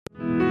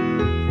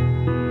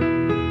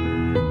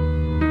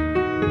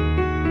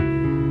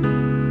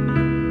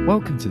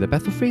Welcome to the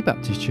Bethel Free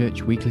Baptist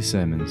Church weekly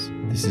sermons.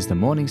 This is the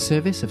morning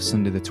service of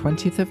Sunday the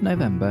 20th of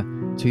November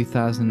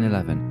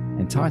 2011,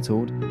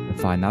 entitled The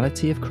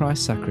Finality of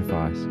Christ's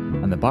Sacrifice,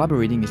 and the Bible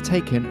reading is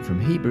taken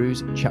from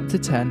Hebrews chapter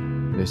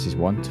 10 verses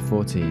 1 to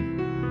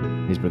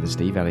 14. Here's Brother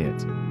Steve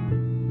Elliott.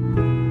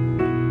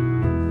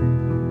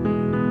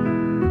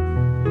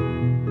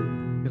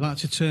 If you'd like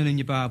to turn in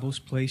your Bibles,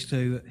 please,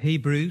 to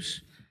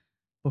Hebrews,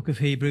 book of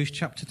Hebrews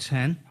chapter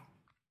 10.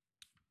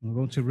 We're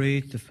going to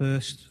read the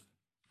first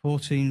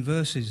 14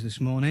 verses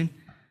this morning,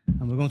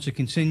 and we're going to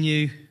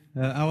continue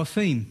our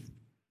theme.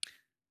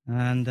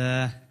 And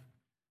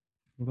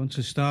we're going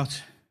to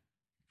start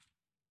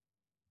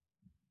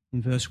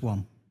in verse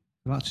 1.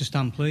 I'd like to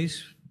stand,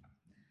 please.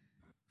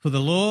 For the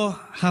law,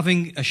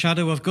 having a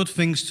shadow of good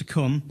things to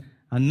come,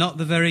 and not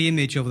the very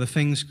image of the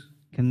things,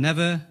 can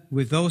never,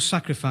 with those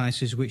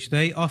sacrifices which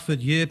they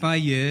offered year by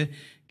year,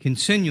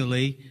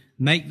 continually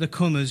make the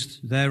comers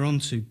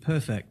thereunto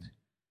perfect.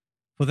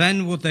 For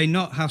then would they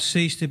not have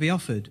ceased to be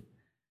offered,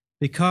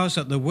 because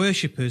that the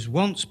worshippers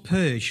once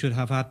purged should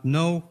have had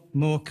no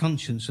more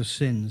conscience of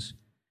sins.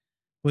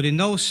 But in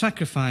those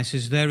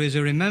sacrifices there is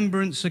a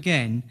remembrance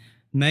again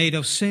made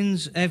of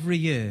sins every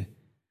year.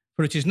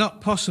 For it is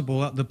not possible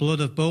that the blood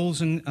of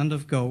bulls and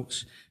of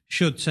goats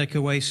should take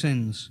away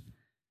sins.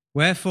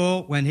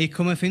 Wherefore, when he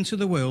cometh into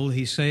the world,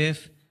 he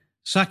saith,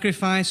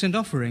 Sacrifice and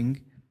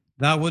offering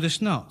thou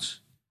wouldest not,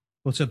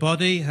 but a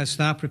body hast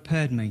thou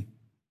prepared me.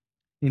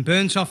 In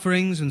burnt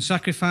offerings and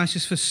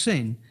sacrifices for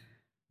sin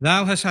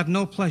thou hast had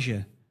no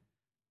pleasure.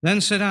 Then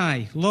said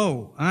I,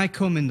 Lo, I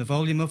come in the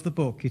volume of the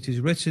book, it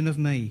is written of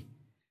me,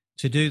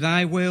 to do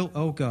thy will,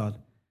 O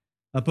God.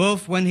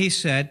 Above, when he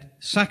said,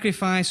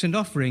 Sacrifice and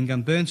offering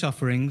and burnt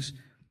offerings,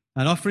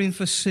 and offering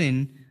for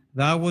sin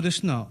thou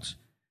wouldest not,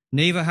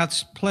 neither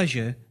hadst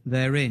pleasure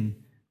therein,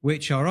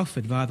 which are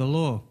offered by the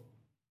law.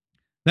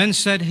 Then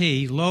said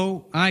he,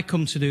 Lo, I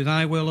come to do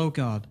thy will, O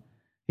God.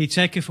 He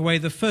taketh away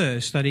the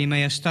first, that he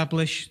may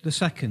establish the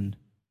second.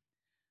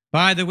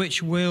 By the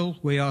which will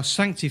we are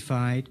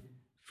sanctified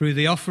through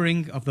the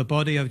offering of the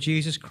body of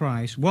Jesus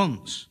Christ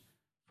once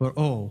for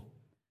all.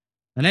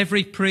 And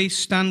every priest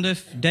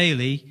standeth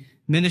daily,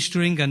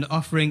 ministering and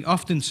offering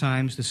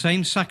oftentimes the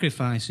same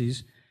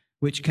sacrifices,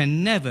 which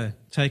can never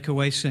take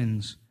away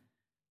sins.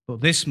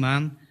 But this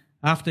man,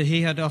 after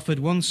he had offered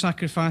one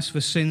sacrifice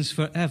for sins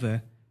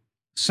forever,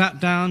 sat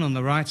down on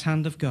the right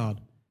hand of God,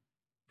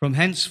 from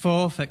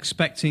henceforth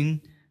expecting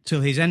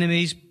till his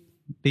enemies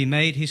be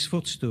made his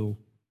footstool.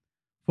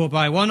 For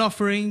by one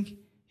offering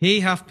he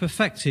hath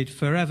perfected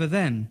forever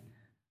them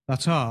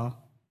that are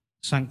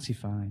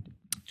sanctified.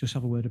 Just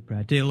have a word of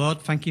prayer. Dear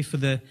Lord, thank you for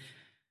the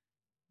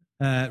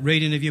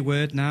reading of your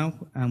word now,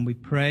 and we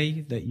pray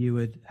that you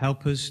would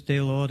help us,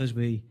 dear Lord, as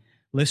we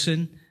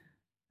listen.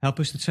 Help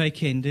us to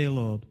take in, dear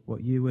Lord,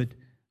 what you would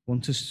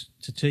want us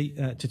to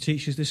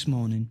teach us this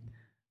morning.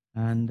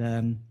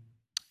 And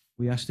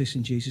we ask this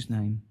in Jesus'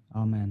 name.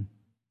 Amen.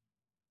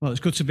 Well, it's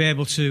good to be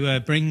able to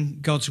bring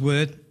God's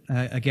word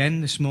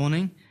again this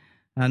morning.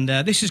 And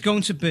this is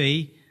going to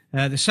be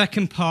the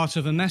second part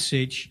of a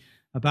message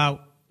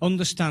about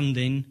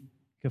understanding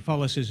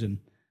Catholicism.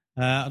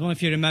 I don't know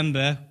if you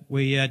remember,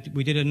 we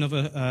did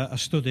another a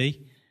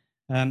study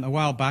a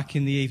while back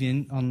in the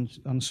evening,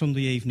 on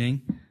Sunday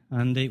evening,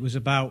 and it was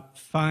about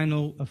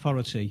final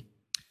authority.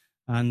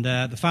 And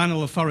the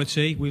final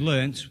authority we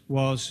learnt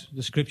was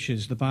the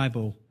Scriptures, the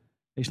Bible.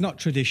 It's not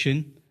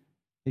tradition,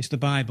 it's the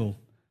Bible.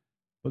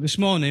 But this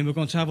morning we're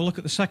going to have a look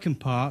at the second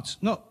part,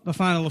 not the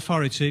final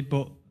authority,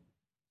 but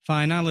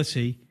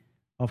finality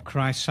of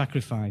Christ's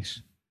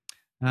sacrifice.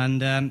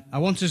 And I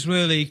want us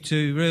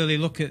to really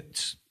look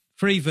at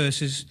 3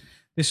 verses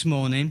this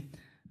morning,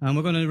 and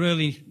we're going to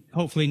really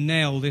hopefully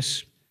nail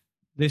this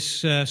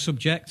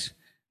subject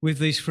with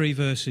these 3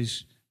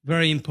 verses.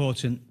 Very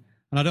important.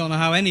 And I don't know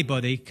how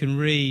anybody can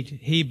read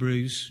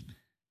Hebrews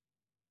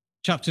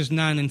chapters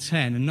 9 and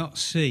 10 and not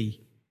see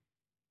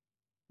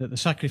that the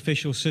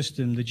sacrificial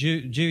system, the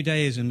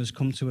Judaism, has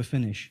come to a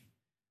finish.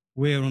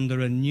 We're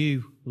under a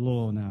new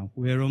law now.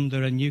 We're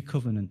under a new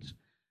covenant.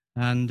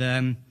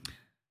 And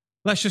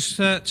let's just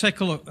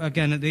take a look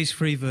again at these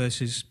 3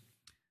 verses.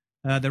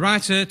 The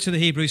writer to the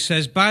Hebrews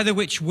says, By the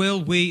which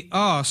will we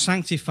are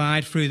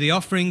sanctified through the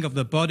offering of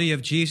the body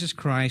of Jesus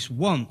Christ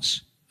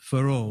once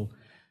for all.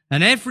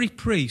 And every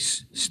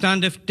priest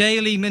standeth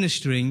daily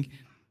ministering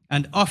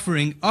and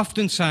offering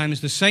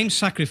oftentimes the same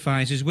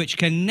sacrifices, which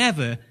can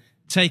never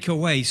take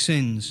away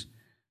sins.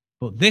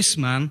 But this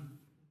man,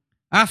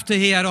 after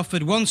he had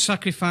offered one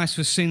sacrifice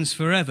for sins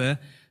forever,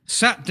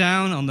 sat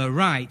down on the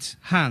right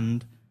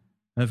hand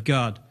of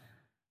God.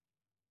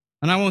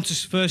 And I want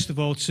us, first of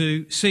all,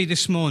 to see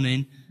this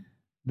morning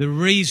the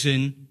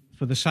reason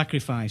for the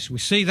sacrifice. We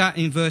see that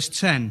in verse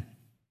 10.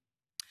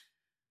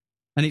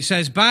 And it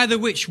says, By the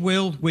which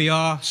will we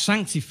are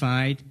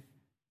sanctified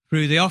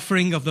through the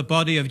offering of the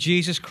body of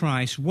Jesus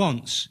Christ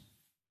once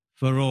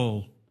for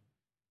all.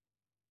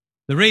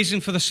 The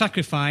reason for the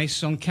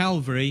sacrifice on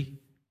Calvary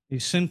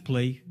is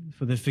simply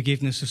for the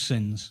forgiveness of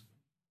sins.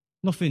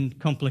 Nothing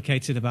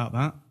complicated about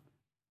that.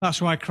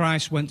 That's why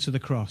Christ went to the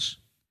cross.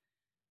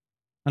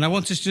 And I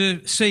want us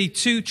to see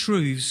two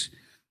truths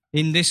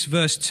in this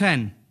verse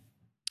 10.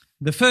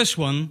 The first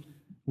one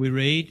we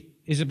read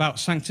is about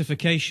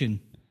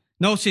sanctification.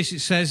 Notice it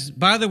says,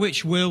 by the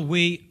which will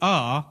we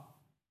are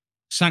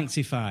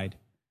sanctified.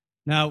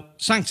 Now,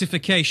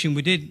 sanctification,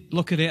 we did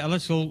look at it a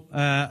little,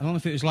 I don't know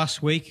if it was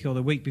last week or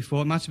the week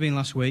before, it might have been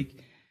last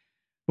week,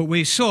 but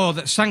we saw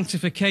that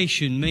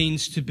sanctification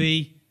means to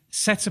be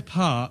set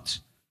apart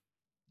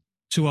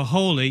to a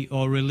holy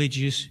or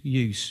religious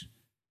use.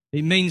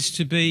 It means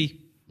to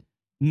be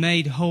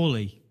made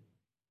holy.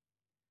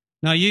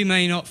 Now, you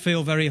may not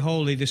feel very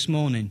holy this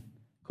morning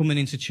coming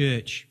into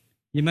church.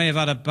 You may have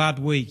had a bad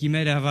week. You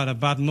may have had a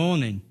bad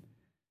morning.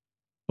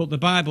 But the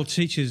Bible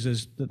teaches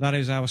us that that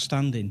is our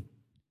standing.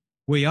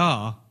 We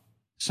are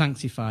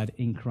sanctified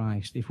in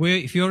Christ.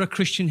 If you're a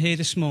Christian here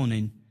this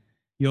morning,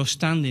 your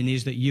standing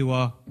is that you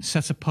are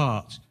set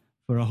apart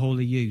for a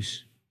holy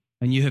use,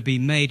 and you have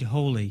been made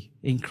holy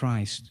in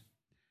Christ.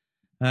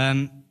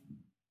 Does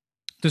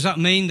that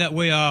mean that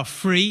we are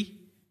free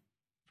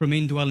from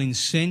indwelling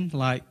sin,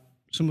 like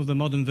some of the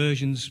modern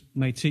versions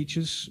may teach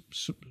us?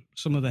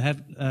 Some of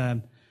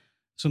the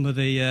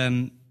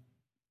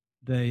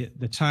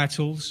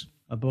titles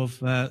above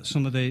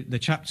some of the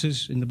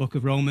chapters in the book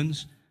of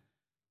Romans.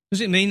 Does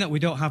it mean that we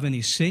don't have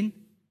any sin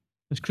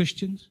as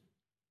Christians?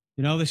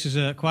 You know, this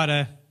is quite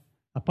a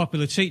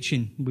popular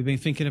teaching. We've been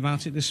thinking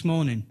about it this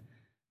morning,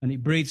 and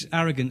it breeds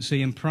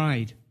arrogancy and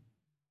pride.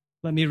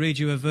 Let me read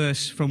you a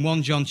verse from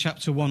 1 John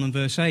chapter 1 and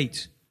verse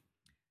 8.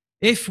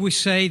 If we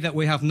say that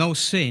we have no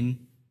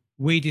sin,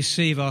 we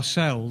deceive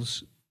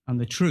ourselves, and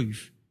the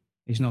truth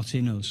is not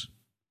in us.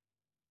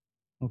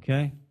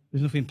 Okay?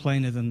 There's nothing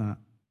plainer than that.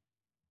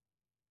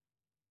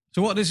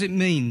 So what does it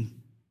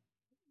mean,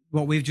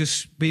 what we've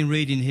just been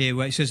reading here,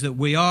 where it says that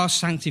we are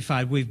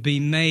sanctified, we've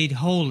been made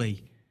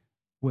holy,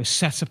 we're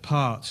set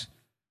apart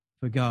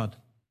for God?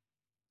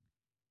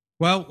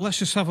 Well, let's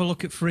just have a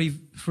look at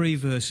three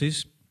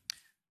verses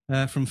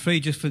from three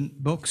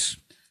different books.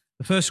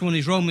 The first one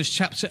is Romans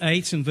chapter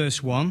 8 and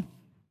verse 1.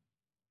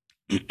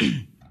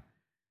 And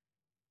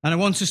I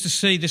want us to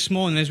see this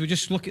morning, as we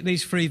just look at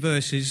these three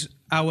verses,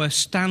 our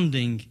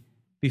standing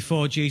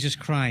before Jesus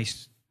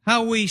Christ.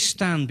 How we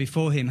stand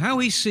before him, how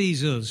he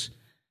sees us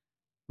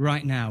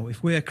right now,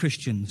 if we're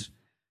Christians.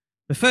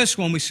 The first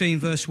one we see in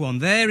verse 1.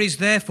 There is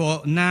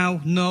therefore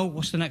now no,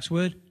 what's the next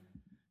word?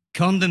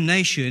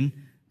 Condemnation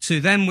to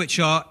them which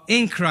are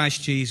in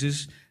Christ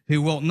Jesus,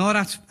 who walk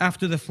not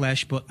after the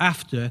flesh, but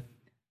after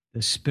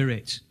the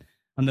Spirit.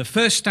 And the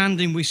first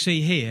standing we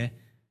see here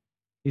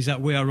is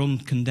that we are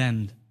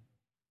uncondemned.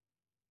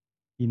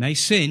 You may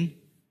sin,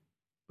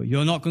 but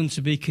you're not going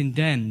to be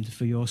condemned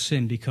for your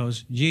sin,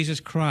 because Jesus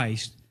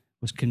Christ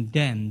was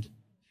condemned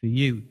for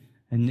you.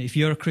 And if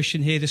you're a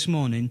Christian here this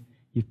morning,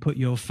 you've put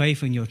your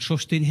faith and your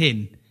trust in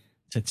him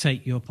to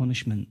take your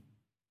punishment.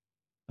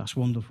 That's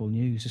wonderful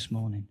news this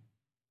morning.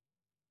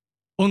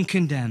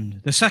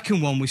 Uncondemned. The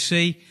second one we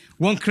see,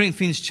 1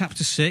 Corinthians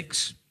chapter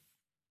 6.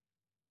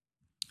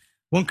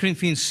 1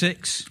 Corinthians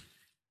 6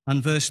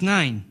 and verse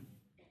 9.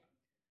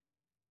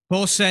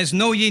 Paul says,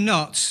 know ye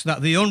not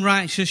that the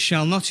unrighteous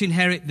shall not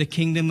inherit the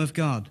kingdom of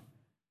God?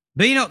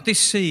 Be not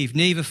deceived,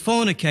 neither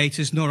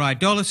fornicators, nor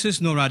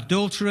idolaters, nor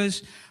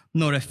adulterers,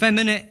 nor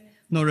effeminate,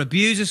 nor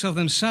abusers of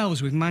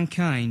themselves with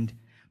mankind,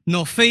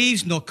 nor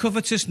thieves, nor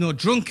covetous, nor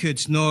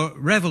drunkards, nor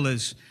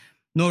revellers,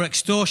 nor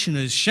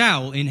extortioners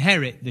shall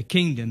inherit the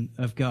kingdom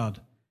of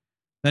God.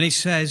 Then he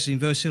says in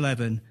verse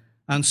 11,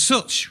 and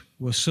such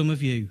were some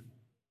of you.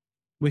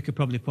 We could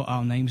probably put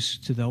our names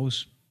to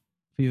those,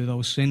 a few of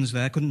those sins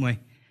there, couldn't we?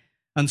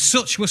 And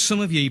such were some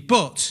of you,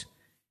 but,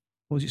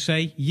 what does it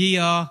say? Ye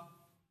are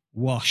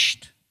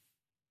washed,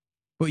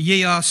 but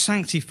ye are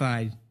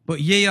sanctified,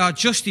 but ye are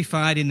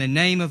justified in the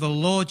name of the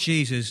Lord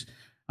Jesus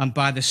and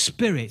by the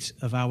Spirit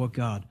of our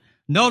God.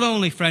 Not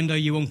only, friend, are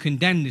you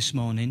uncondemned this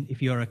morning,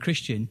 if you are a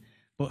Christian,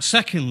 but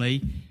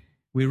secondly,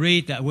 we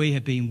read that we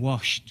have been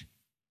washed.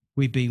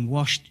 We've been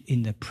washed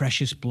in the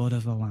precious blood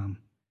of the Lamb.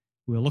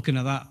 We were looking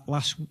at that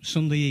last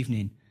Sunday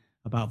evening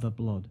about the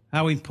blood,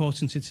 how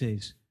important it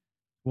is.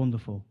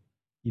 Wonderful.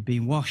 You've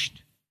been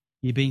washed.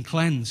 You've been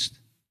cleansed.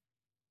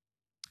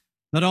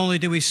 Not only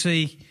do we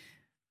see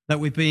that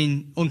we've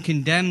been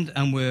uncondemned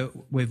and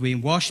we've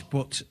been washed,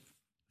 but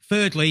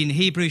thirdly, in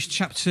Hebrews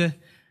chapter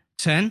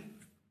 10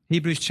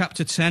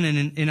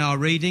 and in our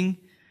reading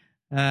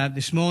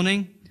this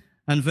morning,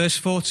 and verse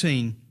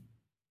 14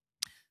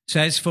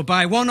 says, for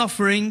by one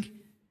offering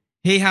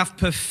he hath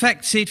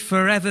perfected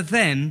forever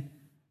them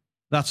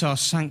that are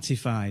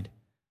sanctified.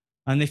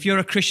 And if you're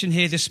a Christian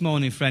here this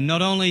morning, friend,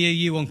 not only are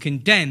you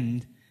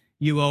uncondemned,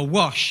 you are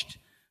washed,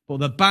 but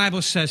the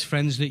Bible says,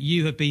 friends, that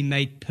you have been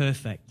made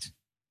perfect.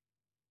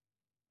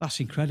 That's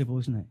incredible,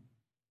 isn't it?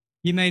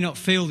 You may not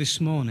feel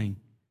this morning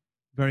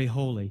very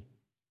holy,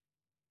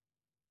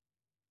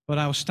 but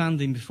our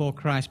standing before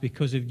Christ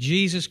because of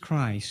Jesus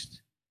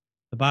Christ,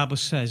 the Bible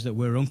says that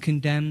we're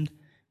uncondemned,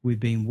 we've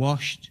been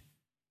washed,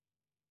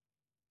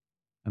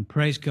 and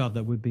praise God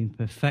that we've been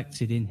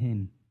perfected in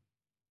him.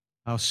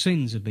 Our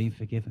sins have been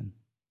forgiven.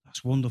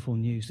 That's wonderful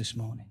news this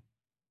morning.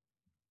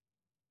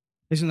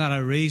 Isn't that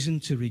a reason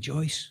to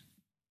rejoice?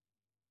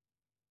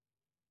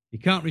 You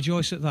can't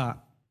rejoice at that.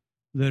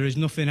 There is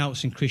nothing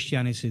else in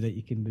Christianity that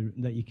you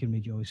can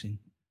rejoice in.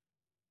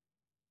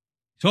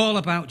 It's all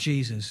about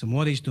Jesus and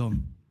what he's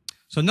done.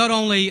 So not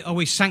only are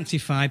we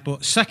sanctified,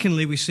 but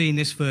secondly, we see in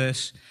this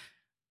verse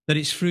that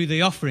it's through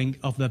the offering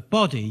of the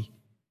body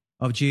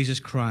of Jesus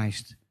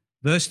Christ.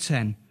 Verse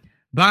 10,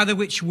 by the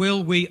which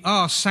will we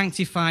are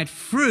sanctified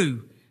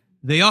through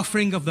the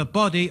offering of the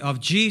body of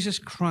Jesus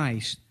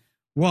Christ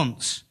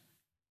once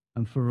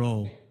and for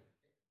all.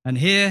 And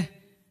here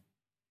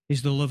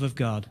is the love of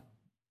God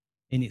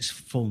in its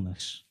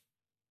fullness.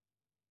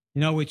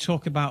 You know, we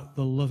talk about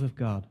the love of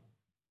God.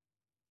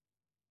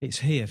 It's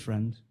here,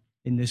 friend,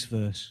 in this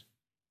verse.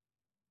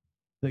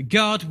 That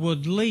God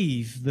would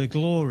leave the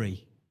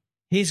glory,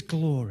 his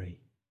glory,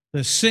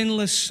 the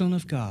sinless Son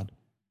of God,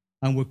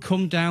 and would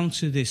come down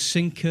to this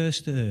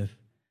sin-cursed earth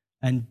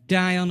and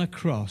die on a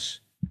cross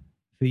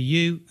for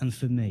you and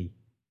for me.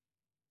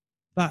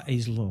 That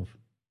is love.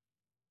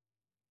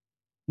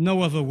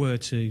 No other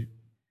word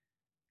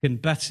can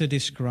better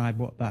describe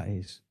what that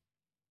is.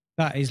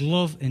 That is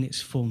love in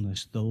its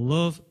fullness, the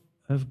love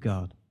of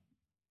God.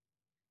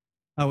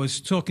 I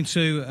was talking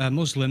to a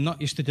Muslim,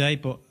 not yesterday,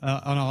 but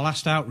on our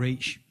last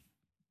outreach.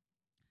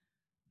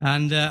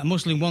 And a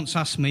Muslim once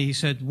asked me, he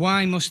said,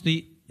 why must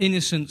the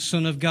innocent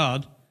Son of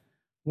God,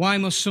 why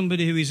must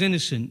somebody who is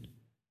innocent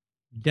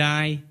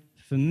die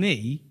for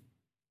me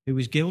who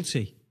is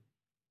guilty?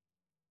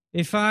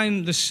 If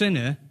I'm the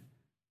sinner,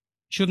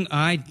 shouldn't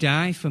I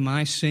die for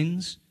my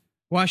sins?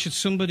 Why should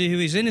somebody who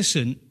is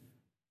innocent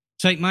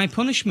take my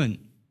punishment?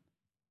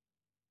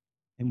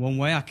 In one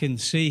way, I can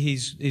see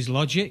his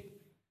logic.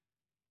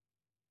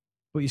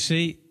 But you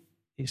see,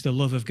 it's the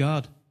love of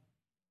God.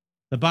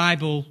 The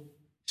Bible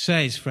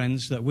says,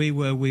 friends, that we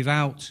were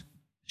without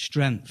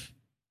strength.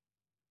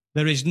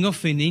 There is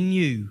nothing in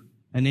you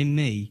and in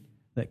me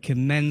that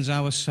commends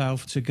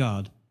ourselves to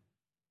God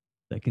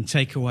that can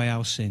take away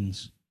our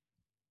sins.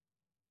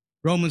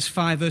 Romans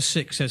 5 verse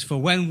 6 says, for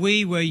when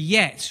we were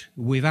yet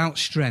without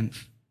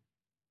strength,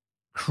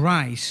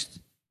 Christ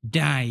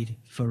died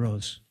for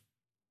us.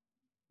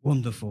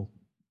 Wonderful.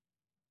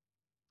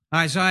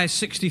 Isaiah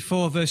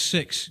 64 verse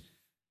 6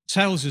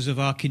 tells us of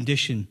our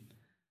condition.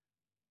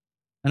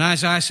 And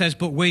Isaiah says,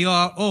 but we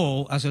are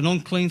all as an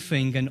unclean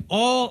thing, and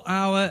all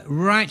our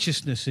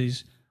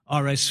righteousnesses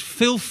are as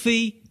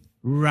filthy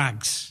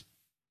rags.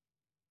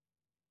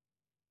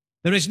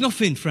 There is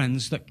nothing,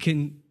 friends, that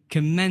can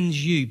commend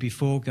you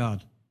before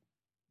God.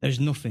 There's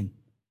nothing.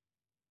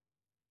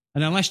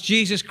 And unless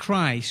Jesus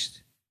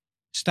Christ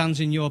stands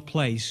in your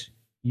place,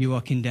 you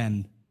are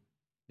condemned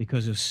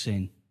because of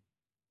sin.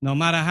 No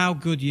matter how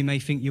good you may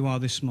think you are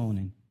this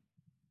morning.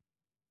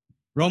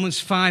 Romans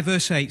 5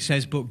 verse 8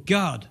 says, but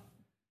God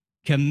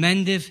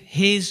commendeth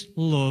his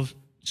love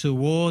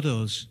toward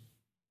us,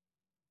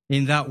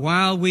 in that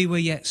while we were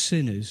yet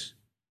sinners,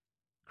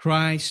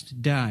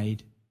 Christ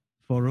died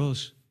for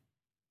us.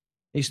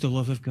 It's the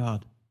love of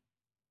God.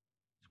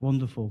 It's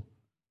wonderful.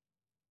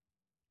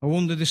 I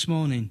wonder this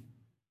morning,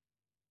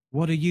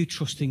 what are you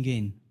trusting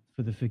in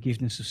for the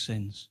forgiveness of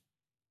sins?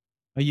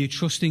 Are you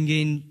trusting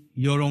in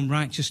your own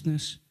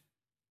righteousness?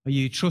 Are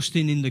you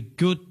trusting in the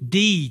good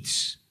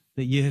deeds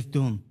that you have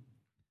done?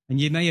 And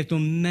you may have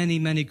done many,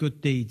 many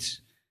good deeds.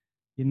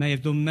 You may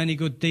have done many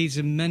good deeds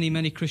in many,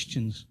 many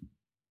Christians.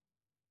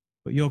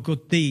 But your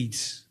good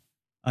deeds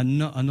are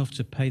not enough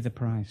to pay the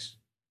price.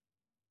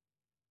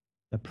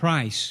 The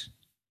price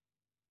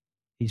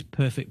is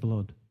perfect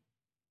blood.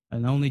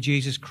 And only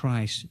Jesus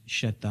Christ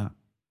shed that.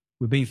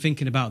 We've been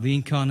thinking about the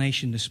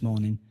incarnation this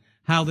morning,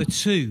 how the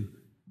two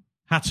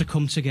had to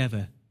come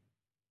together.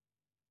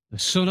 The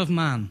Son of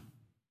Man,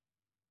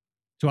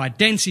 to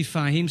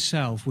identify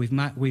himself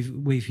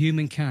with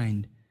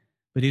humankind,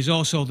 but he's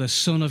also the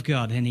Son of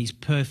God, and he's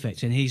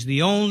perfect, and he's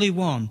the only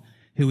one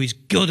who is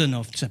good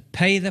enough to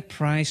pay the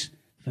price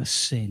for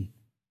sin.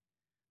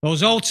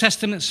 Those Old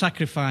Testament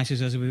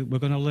sacrifices, as we're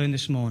going to learn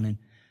this morning,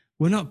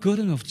 were not good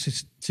enough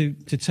to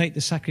take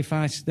the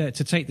sacrifice, to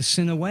take the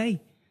sin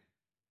away.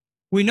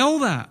 We know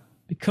that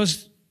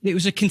because it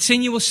was a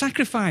continual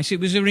sacrifice.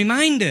 It was a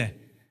reminder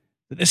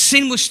that the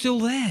sin was still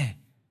there.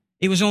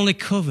 It was only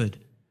covered.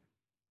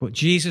 But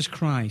Jesus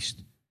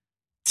Christ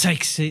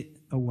takes it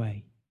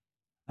away.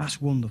 That's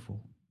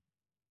wonderful.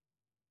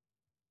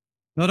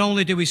 Not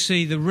only do we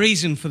see the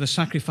reason for the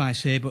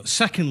sacrifice here, but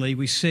secondly,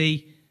 we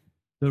see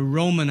the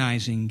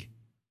Romanizing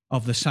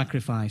of the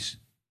sacrifice.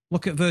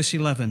 Look at verse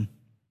 11.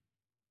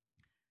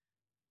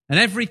 And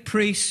every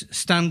priest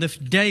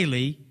standeth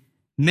daily,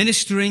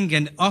 ministering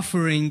and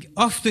offering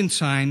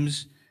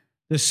oftentimes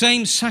the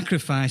same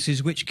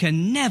sacrifices which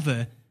can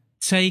never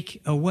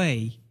take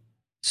away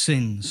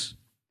sins.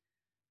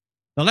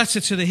 The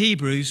letter to the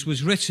Hebrews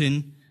was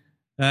written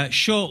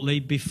shortly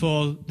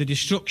before the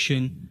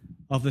destruction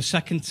of the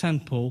Second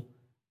Temple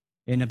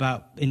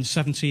in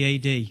 70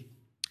 AD.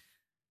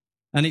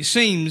 And it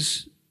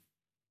seems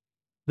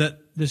that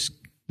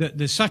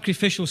the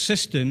sacrificial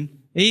system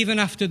even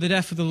after the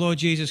death of the Lord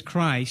Jesus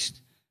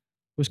Christ,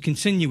 was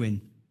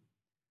continuing.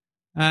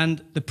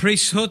 And the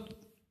priesthood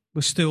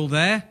was still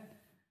there.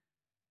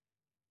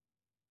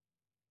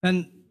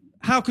 And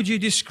how could you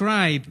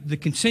describe the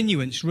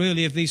continuance,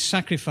 really, of these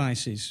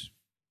sacrifices?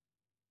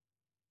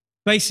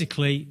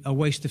 Basically, a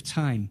waste of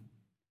time.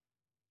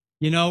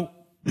 You know,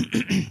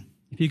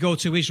 if you go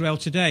to Israel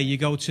today, you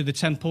go to the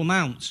Temple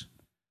Mount.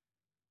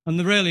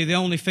 And really, the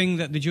only thing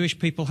that the Jewish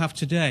people have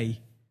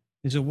today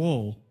is a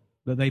wall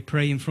that they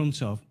pray in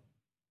front of.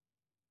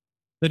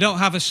 They don't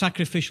have a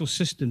sacrificial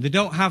system. They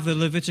don't have the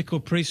Levitical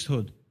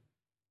priesthood.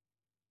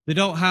 They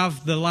don't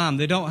have the lamb.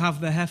 They don't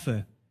have the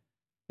heifer.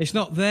 It's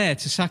not there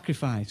to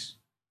sacrifice.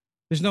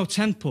 There's no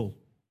temple.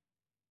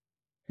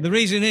 The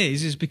reason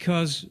is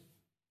because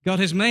God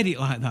has made it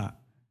like that.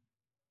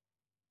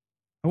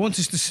 I want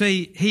us to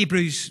see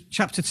Hebrews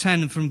chapter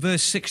 10 from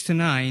verse 6 to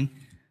 9,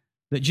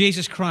 that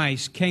Jesus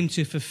Christ came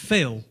to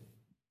fulfill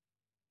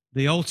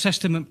the Old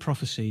Testament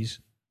prophecies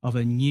of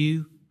a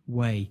new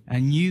way, a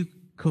new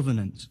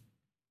covenant.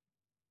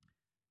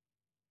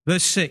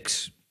 Verse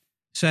 6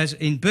 says,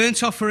 "In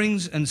burnt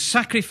offerings and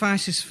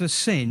sacrifices for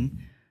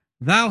sin,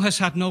 thou hast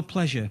had no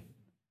pleasure.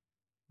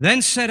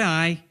 Then said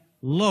I,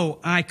 Lo,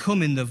 I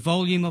come in the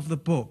volume of the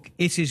book.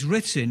 It is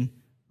written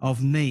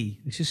of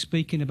me." This is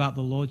speaking about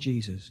the Lord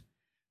Jesus.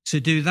 "To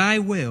do thy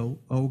will,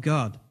 O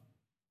God."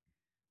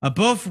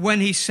 Above,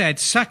 when he said,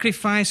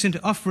 "Sacrifice and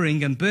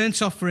offering and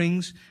burnt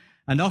offerings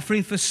and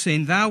offering for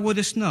sin, thou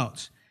wouldest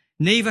not,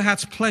 neither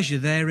hadst pleasure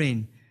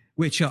therein,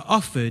 which are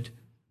offered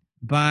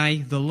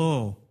by the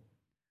law.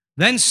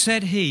 Then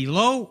said he,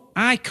 Lo,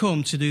 I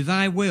come to do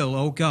thy will,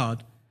 O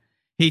God.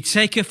 He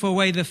taketh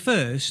away the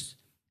first,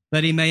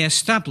 that he may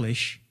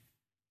establish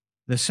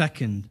the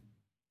second."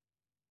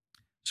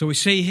 So we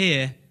see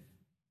here,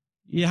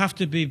 you have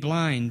to be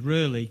blind,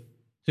 really,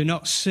 to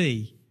not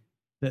see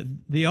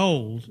that the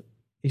old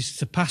is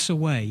to pass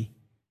away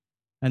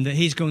and that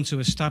he's going to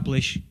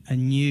establish a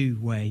new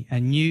way, a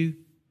new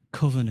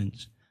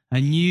covenant, a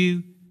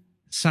new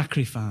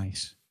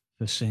sacrifice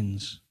for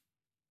sins.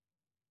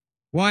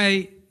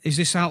 Why is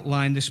this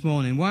outlined this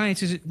morning? Why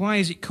is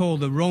it called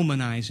the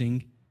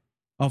Romanizing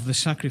of the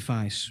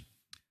sacrifice?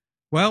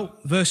 Well,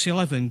 verse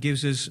 11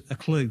 gives us a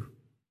clue.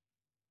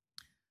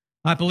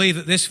 I believe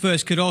that this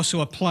verse could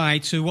also apply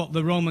to what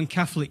the Roman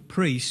Catholic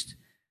priest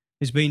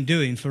has been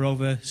doing for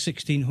over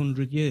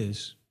 1600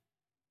 years.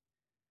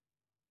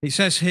 It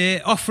says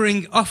here,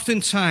 offering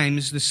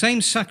oftentimes the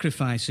same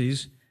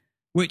sacrifices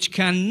which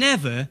can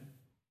never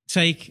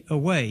take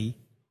away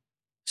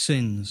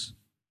sins.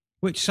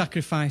 Which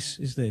sacrifice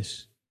is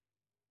this?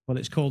 Well,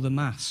 it's called the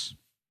Mass.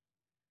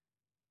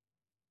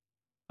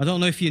 I don't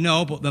know if you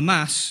know, but the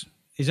Mass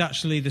is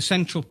actually the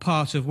central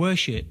part of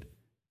worship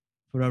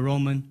for a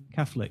Roman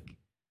Catholic.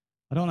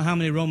 I don't know how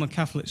many Roman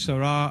Catholics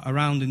there are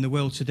around in the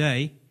world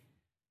today,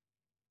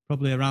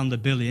 probably around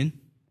 1 billion.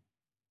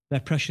 They're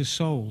precious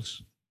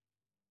souls.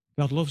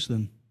 God loves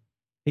them,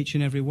 each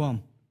and every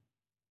one,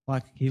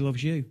 like he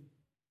loves you.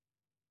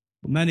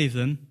 But many of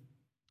them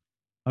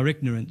are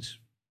ignorant,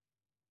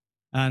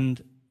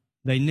 and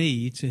they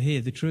need to hear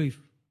the truth.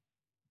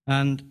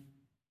 And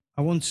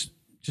I want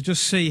to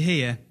just see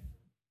here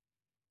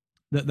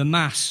that the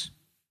Mass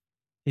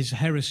is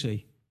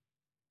heresy,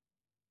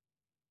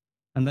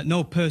 and that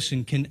no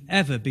person can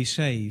ever be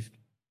saved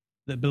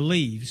that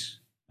believes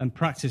and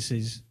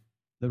practices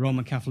the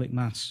Roman Catholic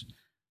Mass.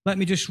 Let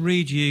me just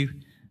read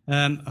you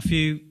a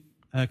few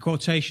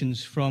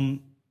quotations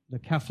from the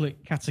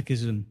Catholic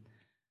Catechism,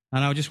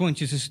 and I just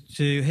want you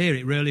to hear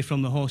it really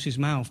from the horse's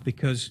mouth,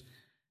 because,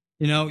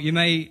 you know, you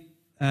may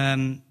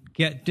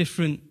get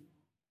different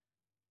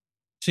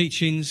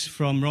teachings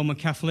from Roman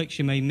Catholics.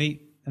 You may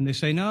meet and they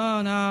say,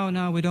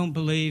 no, we don't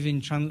believe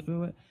in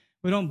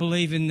we don't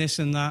believe in this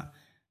and that.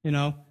 You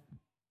know,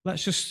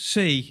 let's just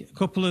see a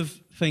couple of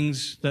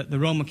things that the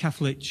Roman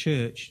Catholic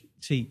Church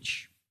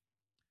teach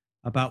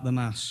about the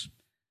Mass.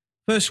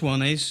 First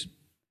one is,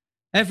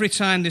 every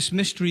time this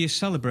mystery is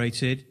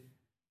celebrated,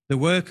 the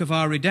work of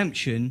our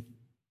redemption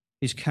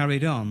is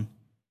carried on.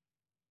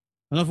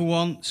 Another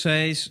one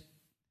says,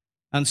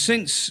 and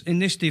since in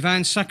this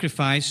divine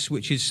sacrifice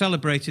which is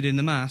celebrated in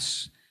the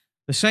Mass,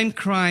 the same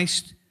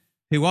Christ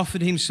who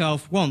offered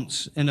himself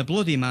once in a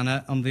bloody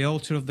manner on the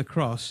altar of the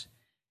cross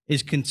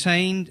is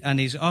contained and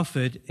is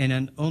offered in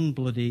an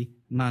unbloody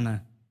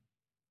manner.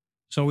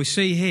 So we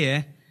see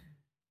here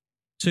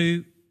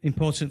two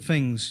important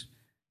things.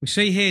 We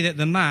see here that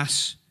the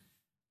Mass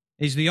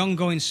is the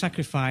ongoing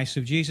sacrifice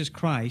of Jesus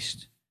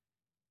Christ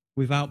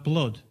without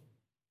blood,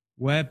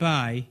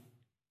 whereby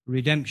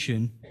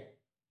redemption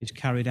is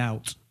carried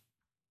out.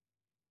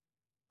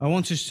 I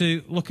want us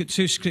to look at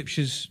two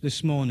scriptures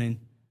this morning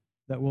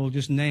that will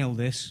just nail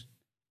this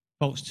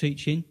false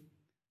teaching.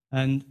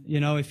 And, you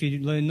know, if you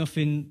learn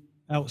nothing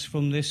else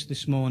from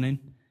this morning,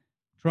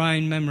 try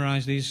and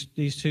memorize these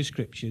two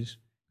scriptures,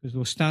 because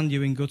they'll stand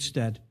you in good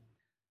stead.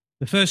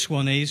 The first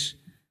one is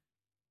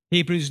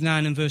Hebrews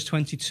 9 and verse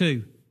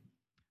 22.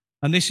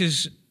 And this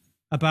is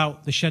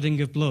about the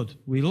shedding of blood.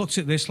 We looked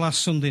at this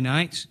last Sunday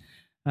night,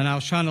 and I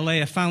was trying to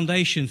lay a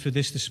foundation for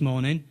this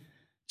morning,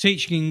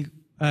 teaching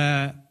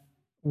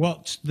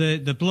what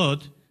the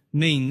blood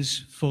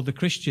means for the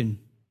Christian.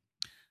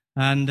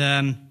 And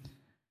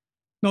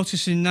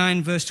notice in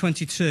 9 verse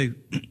 22,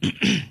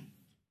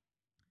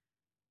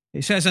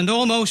 it says, and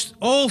almost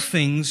all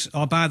things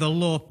are by the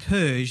law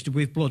purged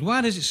with blood. Why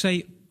does it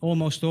say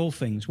almost all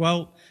things?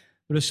 Well,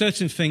 there are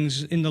certain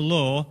things in the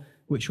law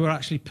which were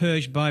actually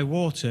purged by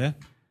water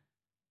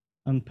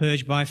and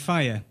purged by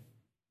fire.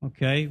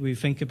 Okay, we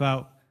think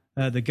about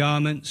the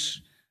garments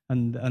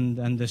and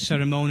the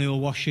ceremonial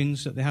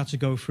washings that they had to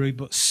go through,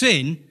 but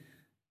sin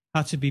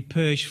had to be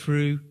purged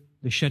through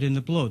the shedding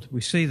of blood.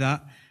 We see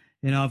that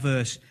in our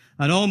verse.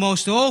 And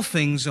almost all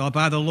things are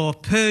by the law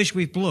purged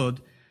with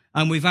blood,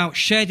 and without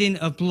shedding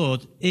of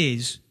blood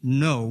is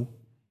no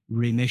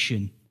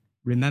remission.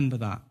 Remember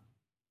that.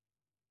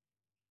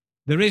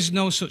 There is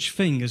no such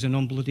thing as an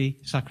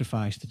unbloody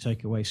sacrifice to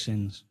take away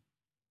sins.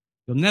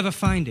 You'll never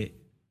find it.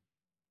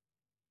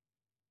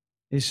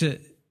 It's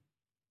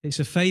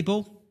a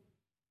fable.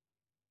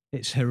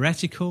 It's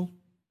heretical.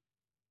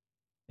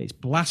 It's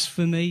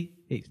blasphemy.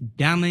 It's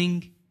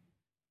damning.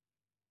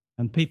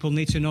 And people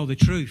need to know the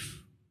truth.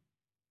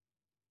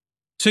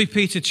 2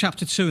 Peter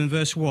chapter 2 and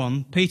verse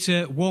 1,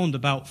 Peter warned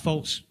about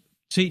false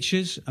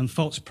teachers and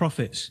false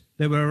prophets.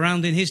 They were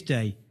around in his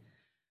day.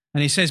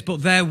 And he says,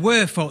 but there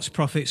were false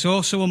prophets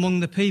also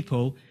among the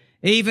people,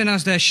 even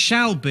as there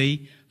shall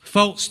be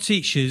false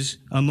teachers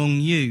among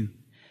you,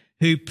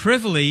 who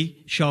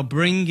privily shall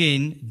bring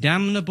in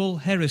damnable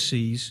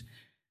heresies,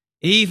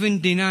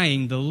 even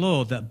denying the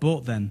Lord that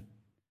bought them,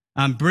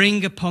 and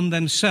bring upon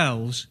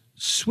themselves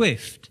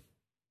swift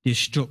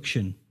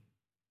destruction.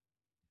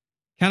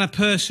 Can a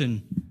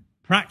person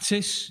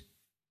practice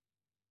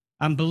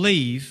and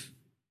believe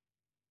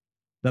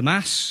the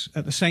Mass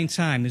at the same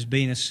time as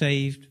being a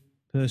saved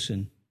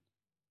person?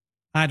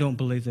 I don't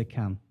believe they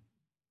can.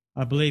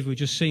 I believe we've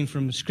just seen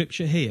from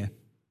Scripture here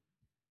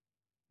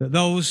that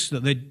those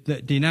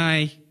that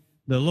deny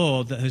the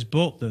Lord that has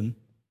bought them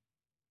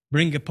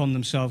bring upon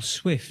themselves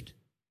swift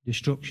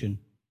destruction.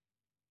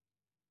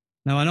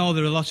 Now, I know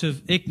there are a lot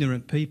of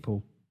ignorant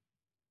people,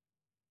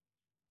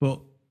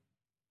 but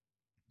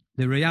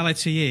the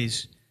reality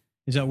is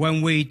that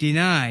when we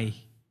deny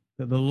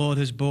that the Lord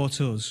has bought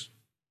us,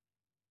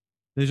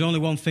 there's only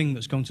one thing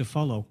that's going to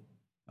follow,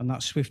 and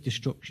that's swift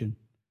destruction.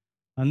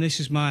 And this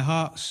is my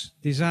heart's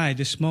desire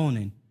this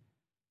morning,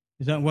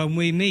 is that when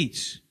we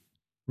meet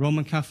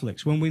Roman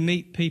Catholics, when we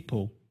meet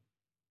people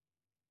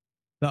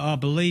that are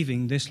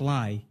believing this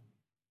lie,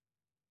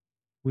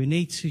 we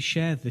need to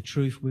share the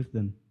truth with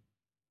them.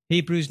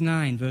 Hebrews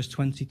 9 verse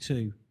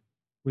 22,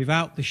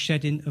 without the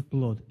shedding of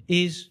blood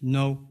is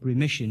no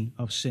remission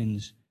of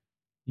sins.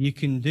 You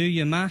can do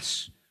your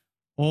Mass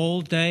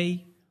all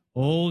day,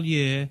 all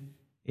year.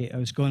 It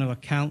is going to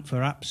account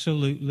for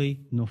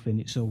absolutely nothing.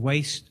 It's a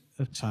waste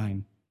of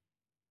time.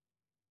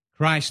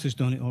 Christ has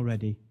done it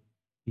already.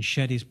 He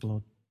shed his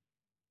blood.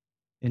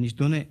 And he's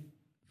done it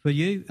for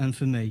you and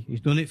for me.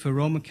 He's done it for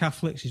Roman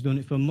Catholics. He's done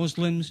it for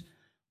Muslims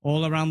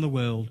all around the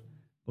world.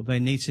 But they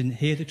need to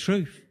hear the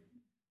truth.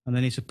 And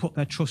they need to put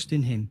their trust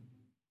in him.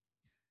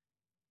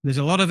 There's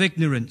a lot of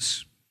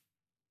ignorance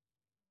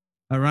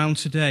around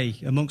today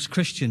amongst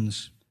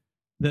Christians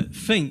that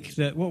think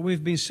that what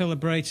we've been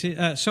celebrating,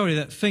 that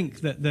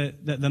think that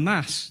the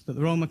Mass, that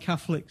the Roman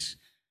Catholics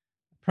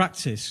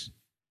practice,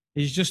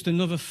 is just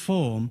another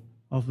form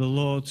of the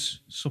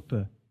Lord's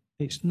Supper.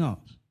 It's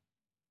not.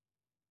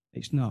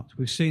 It's not.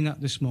 We've seen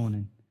that this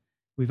morning.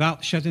 Without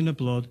the shedding of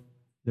blood,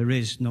 there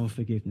is no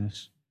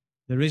forgiveness.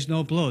 There is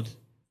no blood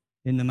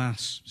in the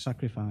Mass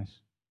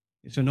sacrifice.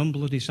 It's an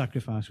unbloody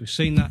sacrifice. We've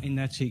seen that in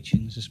their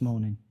teachings this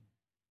morning.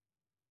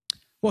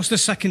 What's the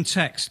second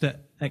text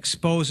that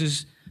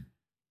exposes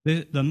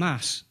the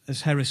Mass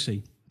as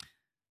heresy?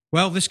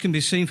 Well, this can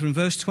be seen from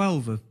verse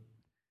 12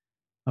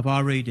 of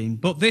our reading.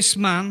 But this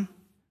man,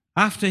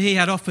 after he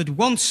had offered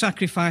one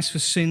sacrifice for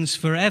sins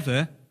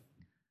forever,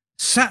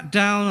 sat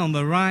down on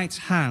the right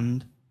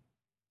hand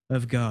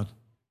of God.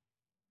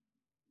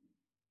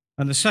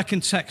 And the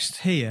second text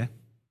here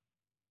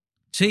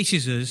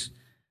teaches us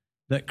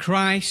that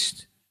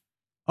Christ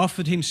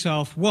offered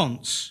himself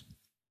once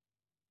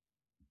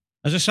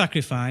as a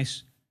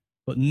sacrifice,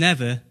 but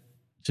never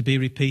to be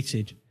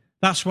repeated.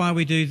 That's why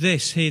we do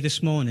this here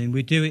this morning.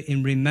 We do it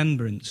in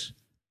remembrance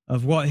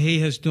of what he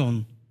has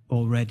done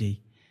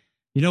already.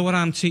 You know what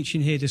I'm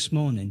teaching here this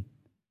morning?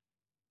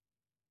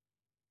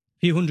 A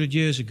few hundred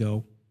years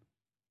ago,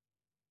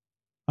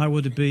 I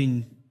would have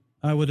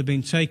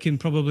been taken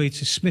probably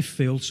to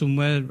Smithfield,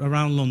 somewhere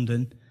around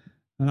London,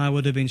 and I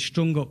would have been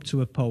strung up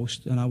to a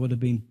post and I would have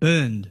been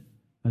burned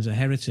as a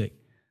heretic.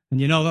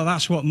 And you know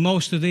that's what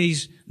most of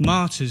these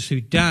martyrs who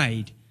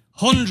died,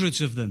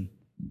 hundreds of them,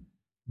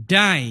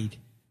 died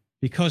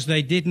because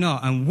they did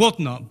not and would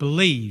not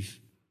believe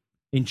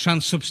in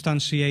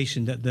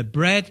transubstantiation, that the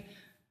bread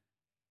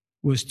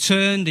was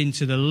turned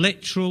into the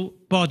literal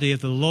body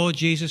of the Lord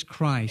Jesus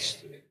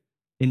Christ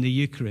in the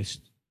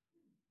Eucharist.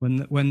 When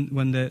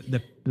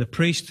the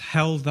priest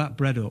held that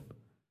bread up,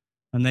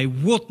 And they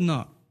would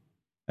not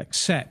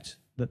accept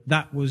that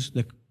that was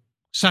the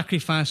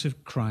sacrifice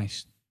of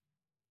Christ.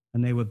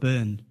 And they were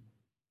burned.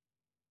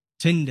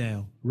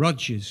 Tyndale,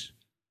 Rogers,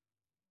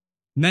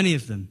 many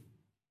of them,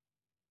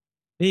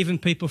 even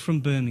people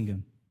from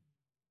Birmingham.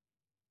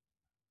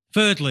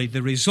 Thirdly,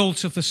 the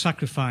result of the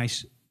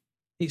sacrifice,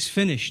 it's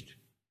finished.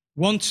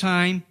 One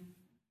time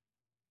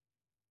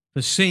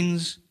for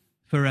sins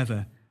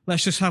forever.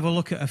 Let's just have a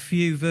look at a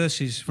few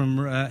verses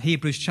from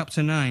Hebrews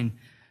chapter 9.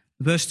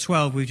 Verse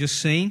 12 we've just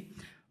seen.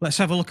 Let's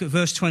have a look at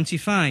verse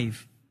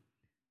 25.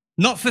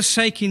 Not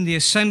forsaking the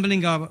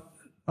assembling of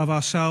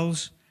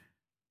ourselves,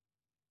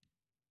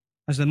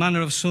 as the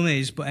manner of some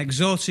is, but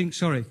exhorting,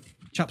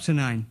 chapter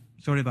 9,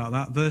 sorry about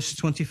that, verse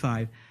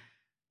 25.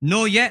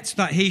 Nor yet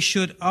that he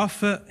should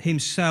offer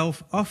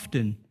himself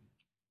often,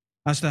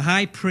 as the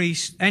high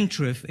priest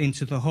entereth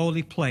into the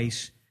holy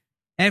place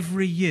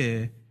every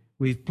year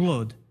with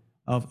blood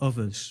of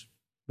others.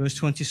 Verse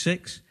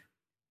 26.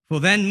 For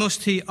then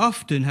must he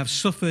often have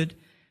suffered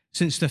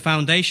since the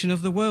foundation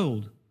of the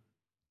world.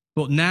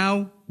 But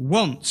now,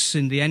 once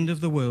in the end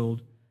of the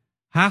world,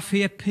 hath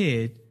he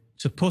appeared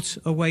to put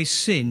away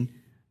sin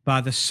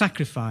by the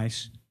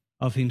sacrifice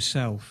of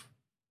himself.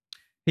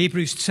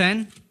 Hebrews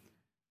 10,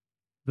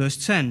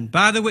 verse 10.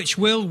 By the which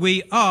will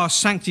we are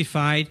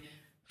sanctified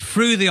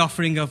through the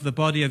offering of the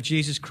body of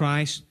Jesus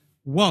Christ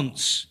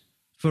once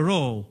for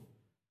all.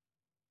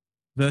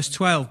 Verse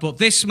 12. But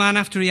this man,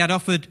 after he had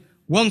offered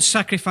one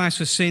sacrifice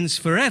for sins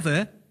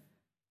forever,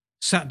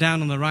 sat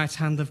down on the right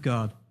hand of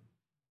God.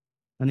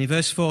 And in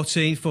verse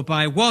 14, for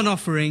by one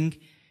offering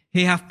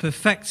he hath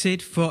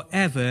perfected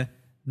forever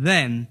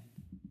them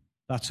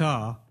that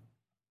are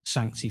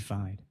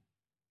sanctified.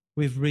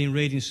 We've been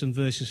reading some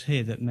verses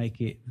here that make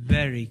it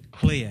very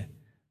clear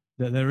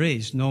that there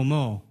is no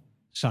more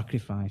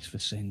sacrifice for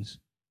sins.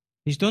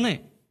 He's done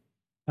it.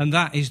 And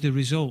that is the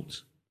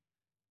result.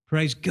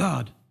 Praise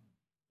God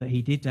that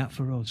he did that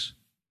for us.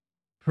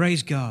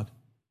 Praise God.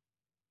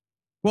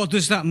 What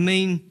does that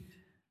mean?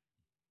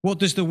 What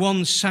does the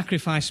one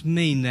sacrifice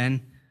mean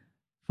then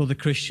for the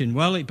Christian?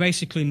 Well, it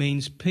basically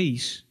means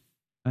peace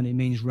and it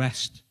means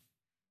rest.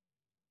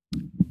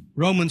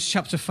 Romans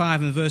chapter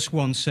 5 and verse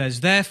 1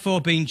 says, therefore,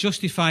 being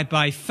justified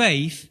by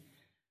faith,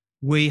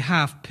 we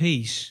have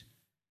peace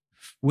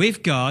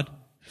with God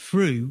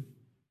through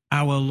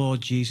our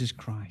Lord Jesus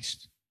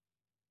Christ.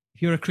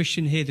 If you're a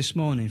Christian here this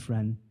morning,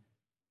 friend,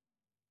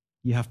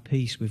 you have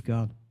peace with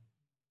God.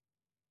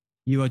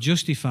 You are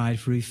justified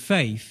through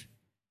faith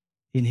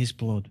in his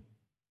blood.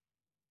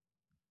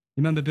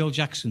 Remember Bill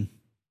Jackson,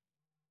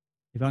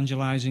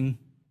 evangelizing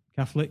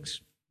Catholics,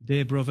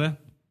 dear brother,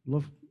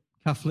 love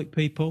Catholic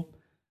people,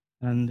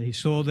 and he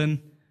saw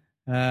them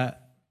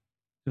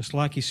just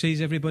like he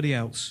sees everybody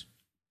else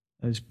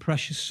as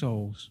precious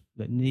souls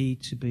that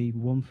need to be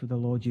won for the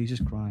Lord Jesus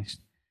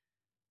Christ.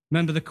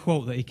 Remember the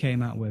quote that he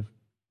came out with?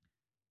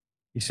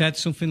 He said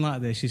something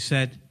like this. He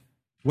said,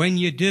 when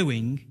you're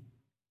doing,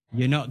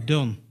 you're not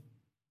done.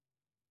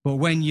 But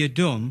when you're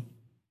done,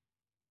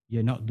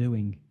 you're not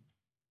doing.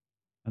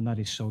 And that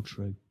is so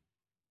true.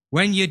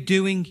 When you're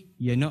doing,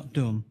 you're not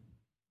done.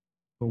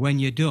 But when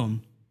you're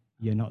done,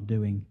 you're not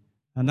doing.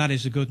 And that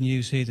is the good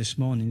news here this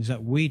morning, is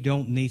that we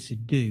don't need to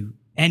do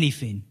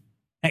anything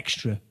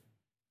extra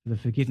for the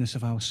forgiveness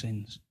of our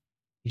sins.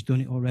 He's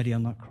done it already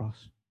on that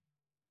cross.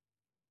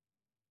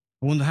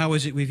 I wonder, how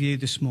is it with you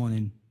this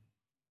morning?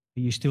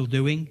 Are you still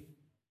doing?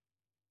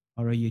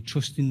 Or are you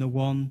trusting the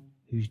one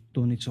who's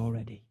done it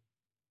already?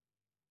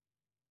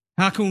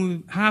 How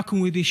can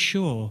we be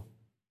sure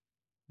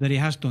that he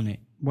has done it?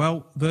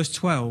 Well, verse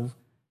 12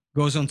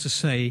 goes on to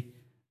say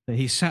that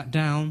he sat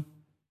down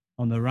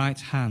on the right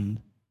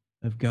hand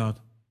of God.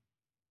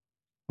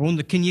 I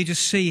wonder, can you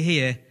just see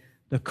here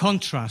the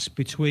contrast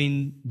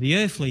between the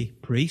earthly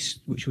priest,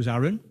 which was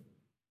Aaron,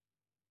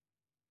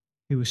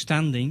 who was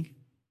standing,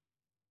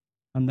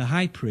 and the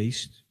high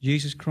priest,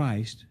 Jesus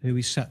Christ, who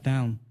is sat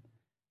down.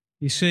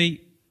 You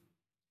see,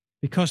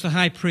 because the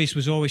high priest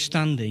was always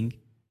standing,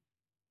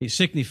 it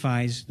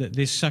signifies that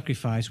this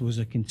sacrifice was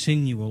a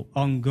continual,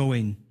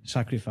 ongoing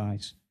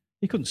sacrifice.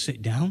 He couldn't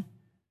sit down.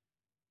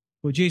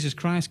 But Jesus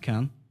Christ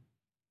can,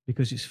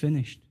 because it's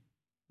finished.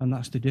 And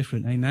that's the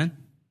difference. Amen?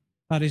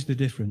 That is the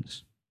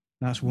difference.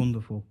 That's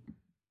wonderful.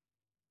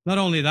 Not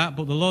only that,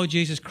 but the Lord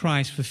Jesus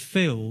Christ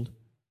fulfilled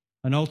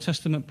an Old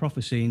Testament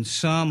prophecy in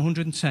Psalm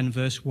 110,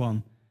 verse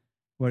 1,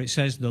 where it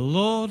says, the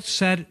Lord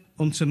said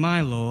unto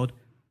my Lord,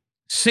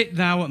 sit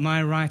thou at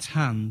my right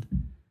hand,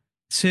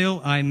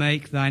 till I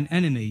make thine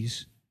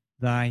enemies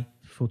thy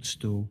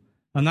footstool.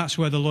 And that's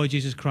where the Lord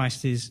Jesus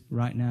Christ is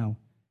right now.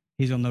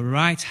 He's on the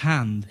right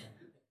hand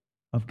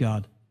of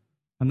God.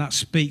 And that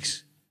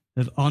speaks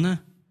of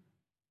honor,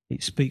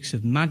 it speaks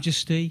of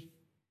majesty,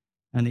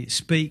 and it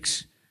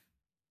speaks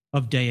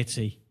of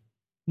deity.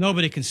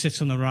 Nobody can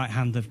sit on the right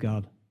hand of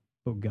God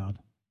but God.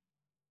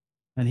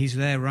 And he's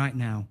there right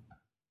now.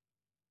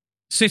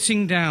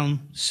 Sitting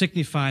down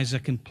signifies a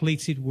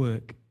completed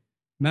work.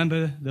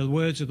 Remember the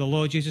words of the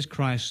Lord Jesus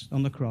Christ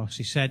on the cross.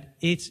 He said,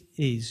 it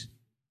is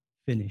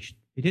finished.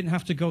 He didn't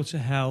have to go to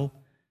hell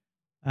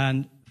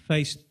and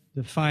face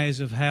the fires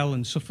of hell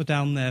and suffer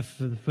down there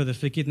for the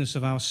forgiveness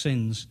of our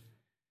sins.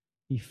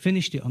 He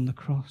finished it on the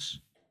cross.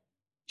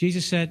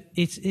 Jesus said,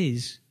 "It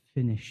is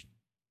finished."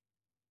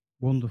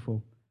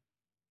 Wonderful.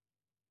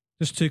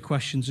 Just two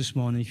questions this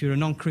morning. If you're a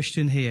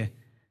non-Christian here,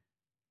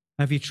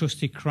 have you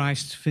trusted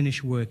Christ's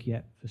finished work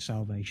yet for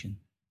salvation?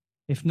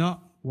 If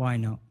not, why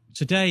not?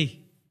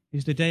 Today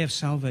is the day of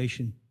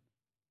salvation.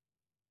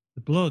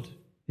 The blood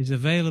is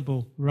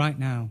available right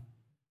now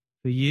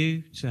for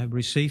you to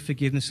receive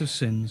forgiveness of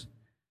sins.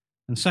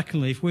 And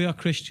secondly, if we are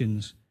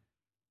Christians,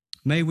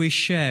 may we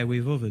share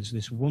with others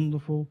this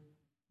wonderful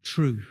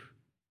truth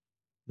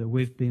that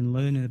we've been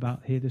learning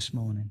about here this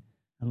morning,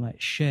 and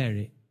let's share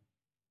it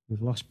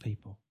with lost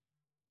people.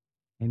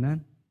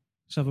 Amen?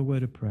 Let's have a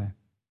word of prayer.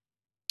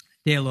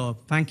 Dear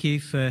Lord, thank you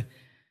for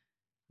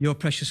your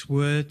precious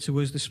word to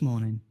us this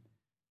morning.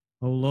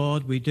 Oh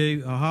Lord,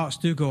 our hearts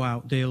do go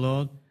out, dear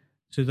Lord,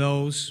 to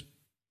those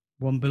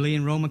 1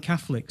 billion Roman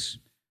Catholics.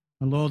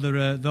 And Lord, there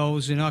are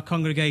those in our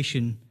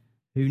congregation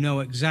who know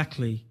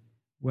exactly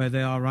where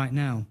they are right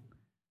now.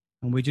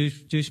 And we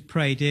just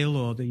pray, dear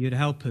Lord, that you'd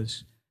help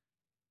us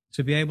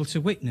to be able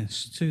to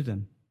witness to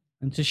them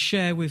and to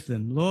share with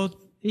them, Lord,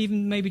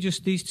 even maybe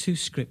just these two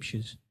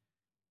scriptures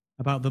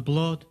about the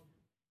blood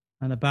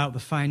and about the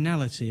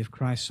finality of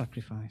Christ's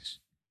sacrifice.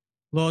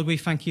 Lord, we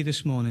thank you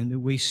this morning that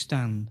we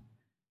stand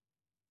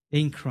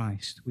in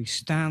Christ. We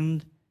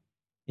stand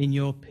in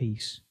your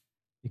peace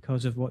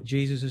because of what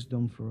Jesus has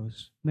done for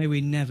us. May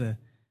we never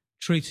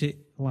treat it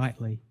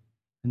lightly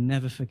and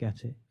never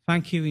forget it.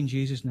 Thank you in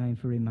Jesus' name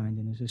for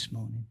reminding us this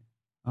morning.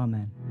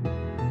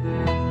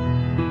 Amen.